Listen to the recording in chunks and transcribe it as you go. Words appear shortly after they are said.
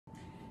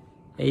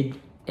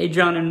Hey,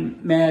 John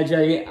and Madge,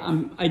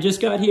 I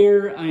just got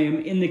here. I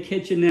am in the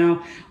kitchen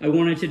now. I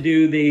wanted to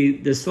do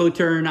the slow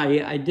turn.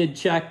 I did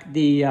check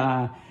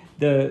the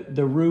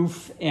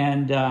roof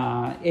and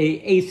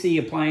AC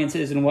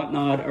appliances and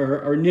whatnot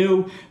are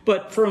new,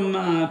 but from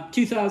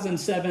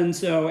 2007,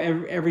 so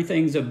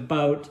everything's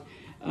about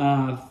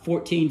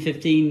 14,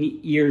 15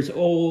 years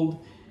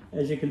old.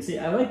 As you can see,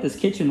 I like this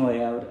kitchen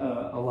layout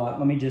a lot.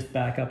 Let me just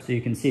back up so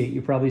you can see it.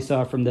 You probably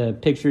saw from the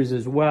pictures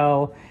as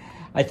well.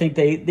 I think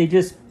they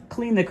just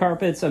clean the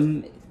carpets.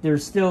 They're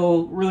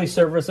still really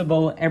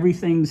serviceable.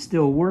 Everything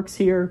still works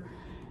here,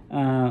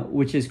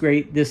 which is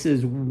great. This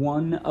is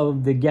one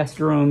of the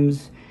guest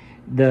rooms,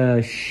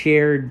 the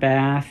shared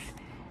bath,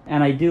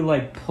 and I do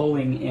like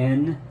pulling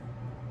in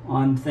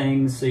on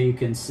things so you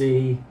can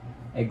see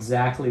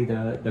exactly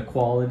the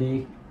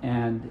quality.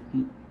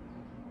 And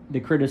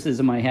the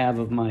criticism I have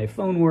of my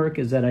phone work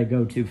is that I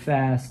go too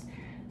fast,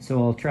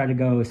 so I'll try to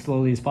go as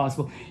slowly as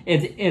possible.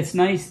 It's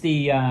nice.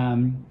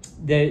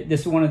 This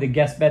is one of the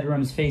guest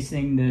bedrooms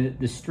facing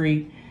the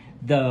street.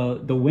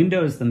 The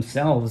windows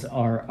themselves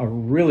are a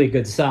really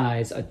good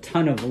size. A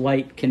ton of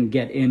light can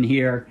get in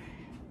here,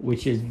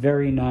 which is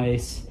very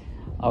nice.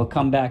 I'll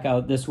come back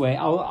out this way.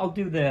 I'll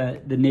do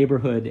the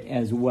neighborhood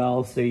as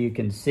well so you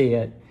can see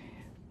it.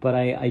 But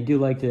I do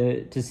like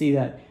to see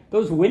that.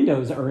 Those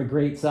windows are a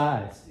great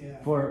size, yeah,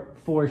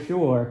 for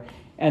sure.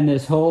 And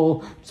this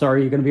whole,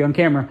 sorry, you're going to be on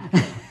camera.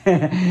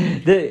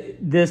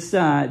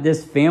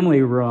 This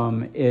family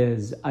room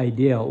is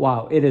ideal.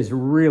 Wow, it is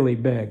really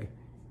big.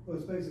 Well,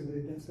 it's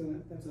basically, that's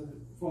a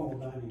formal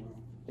dining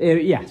room.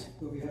 Yes.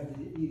 But we have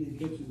the eating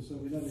kitchen, so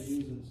we never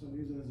use it. So we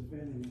use it as a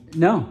family room.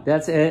 No,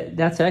 that's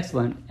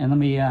excellent. And let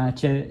me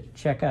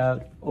check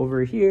out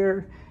over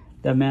here.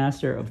 The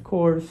master, of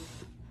course.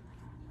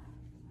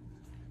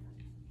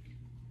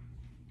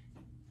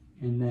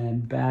 And then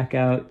back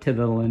out to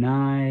the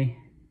lanai.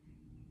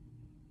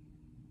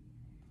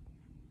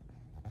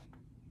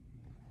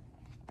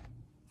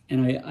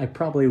 And I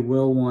probably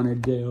will want to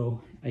do,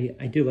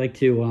 I do like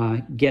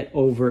to get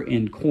over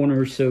in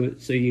corners so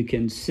you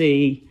can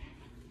see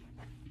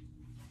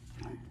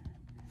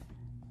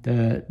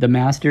the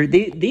master.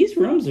 These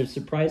rooms are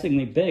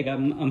surprisingly big.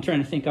 I'm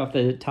trying to think off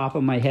the top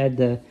of my head.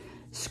 The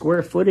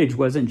square footage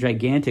wasn't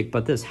gigantic,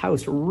 but this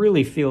house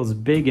really feels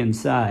big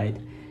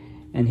inside.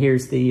 And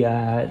here's the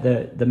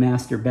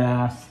master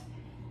bath.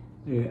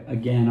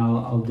 Again,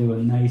 I'll do a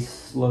nice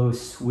slow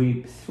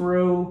sweep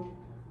through.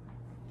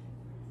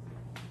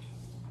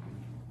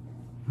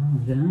 Oh,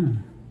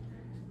 done.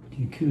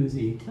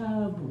 Jacuzzi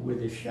tub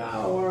with a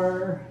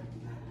shower.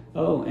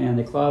 Oh, and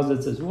the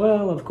closets as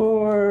well, of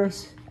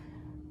course.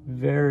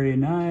 Very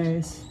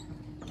nice.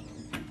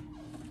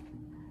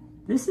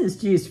 This is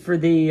just for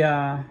the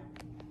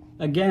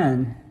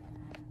again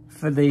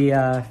for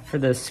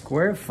the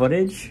square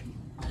footage.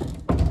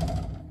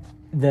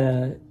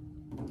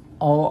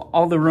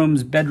 All the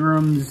rooms,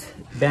 bedrooms,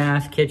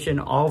 bath, kitchen,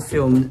 all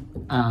feel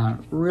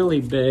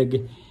really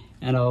big.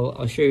 And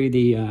I'll show you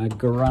the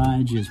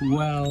garage as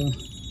well.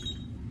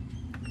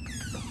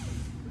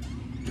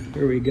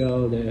 Here we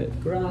go, the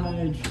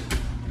garage,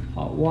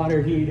 hot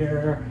water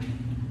heater,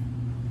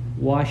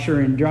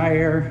 washer and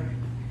dryer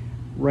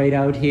right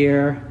out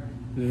here.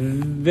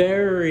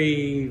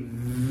 Very,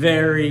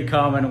 very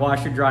common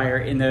washer dryer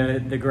in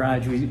the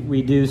garage.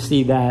 We do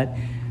see that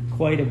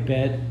quite a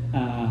bit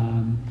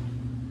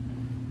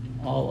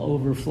all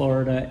over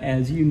Florida,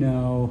 as you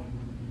know.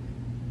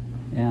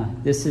 Yeah,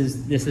 this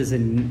is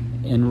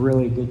in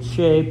really good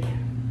shape.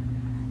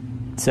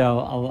 So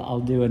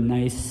I'll do a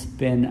nice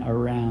spin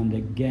around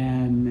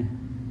again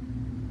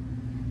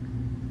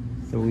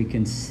so we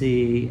can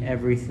see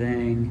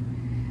everything.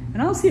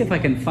 And I'll see if I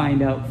can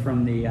find out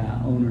from the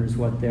owners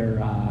what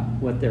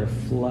their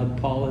flood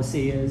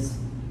policy is,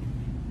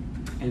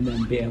 and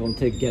then be able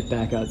to get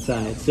back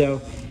outside.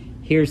 So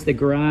here's the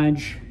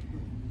garage,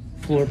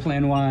 floor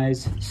plan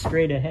wise.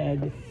 Straight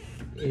ahead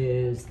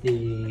is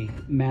the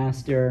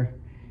master.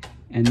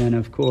 And then,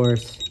 of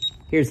course,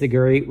 here's the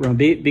great room.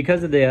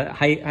 Because of the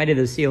height of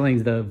the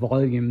ceilings, the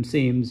volume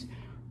seems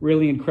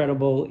really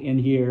incredible in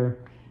here.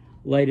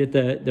 Light at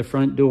the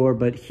front door,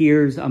 but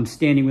I'm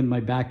standing with my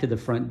back to the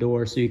front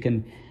door so you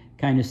can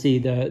kind of see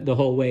the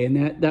whole way.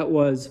 And that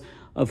was,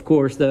 of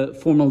course, the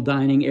formal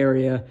dining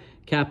area.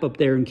 Cap up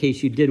there in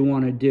case you did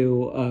want to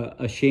do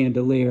a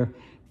chandelier.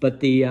 But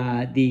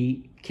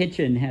the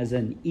kitchen has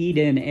an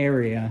eat-in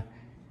area.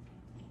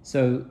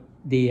 So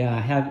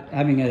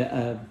having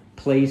a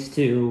place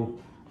to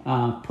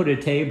put a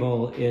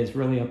table is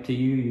really up to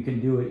you. You can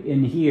do it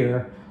in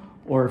here,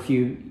 or if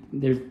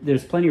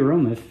there's plenty of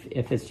room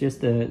if it's just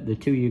the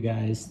two of you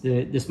guys.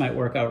 This might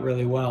work out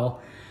really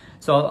well.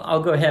 So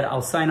I'll go ahead,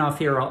 I'll sign off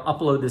here, I'll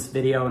upload this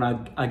video, and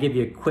I'll give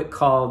you a quick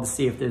call to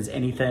see if there's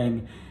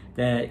anything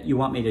that you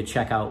want me to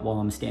check out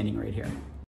while I'm standing right here.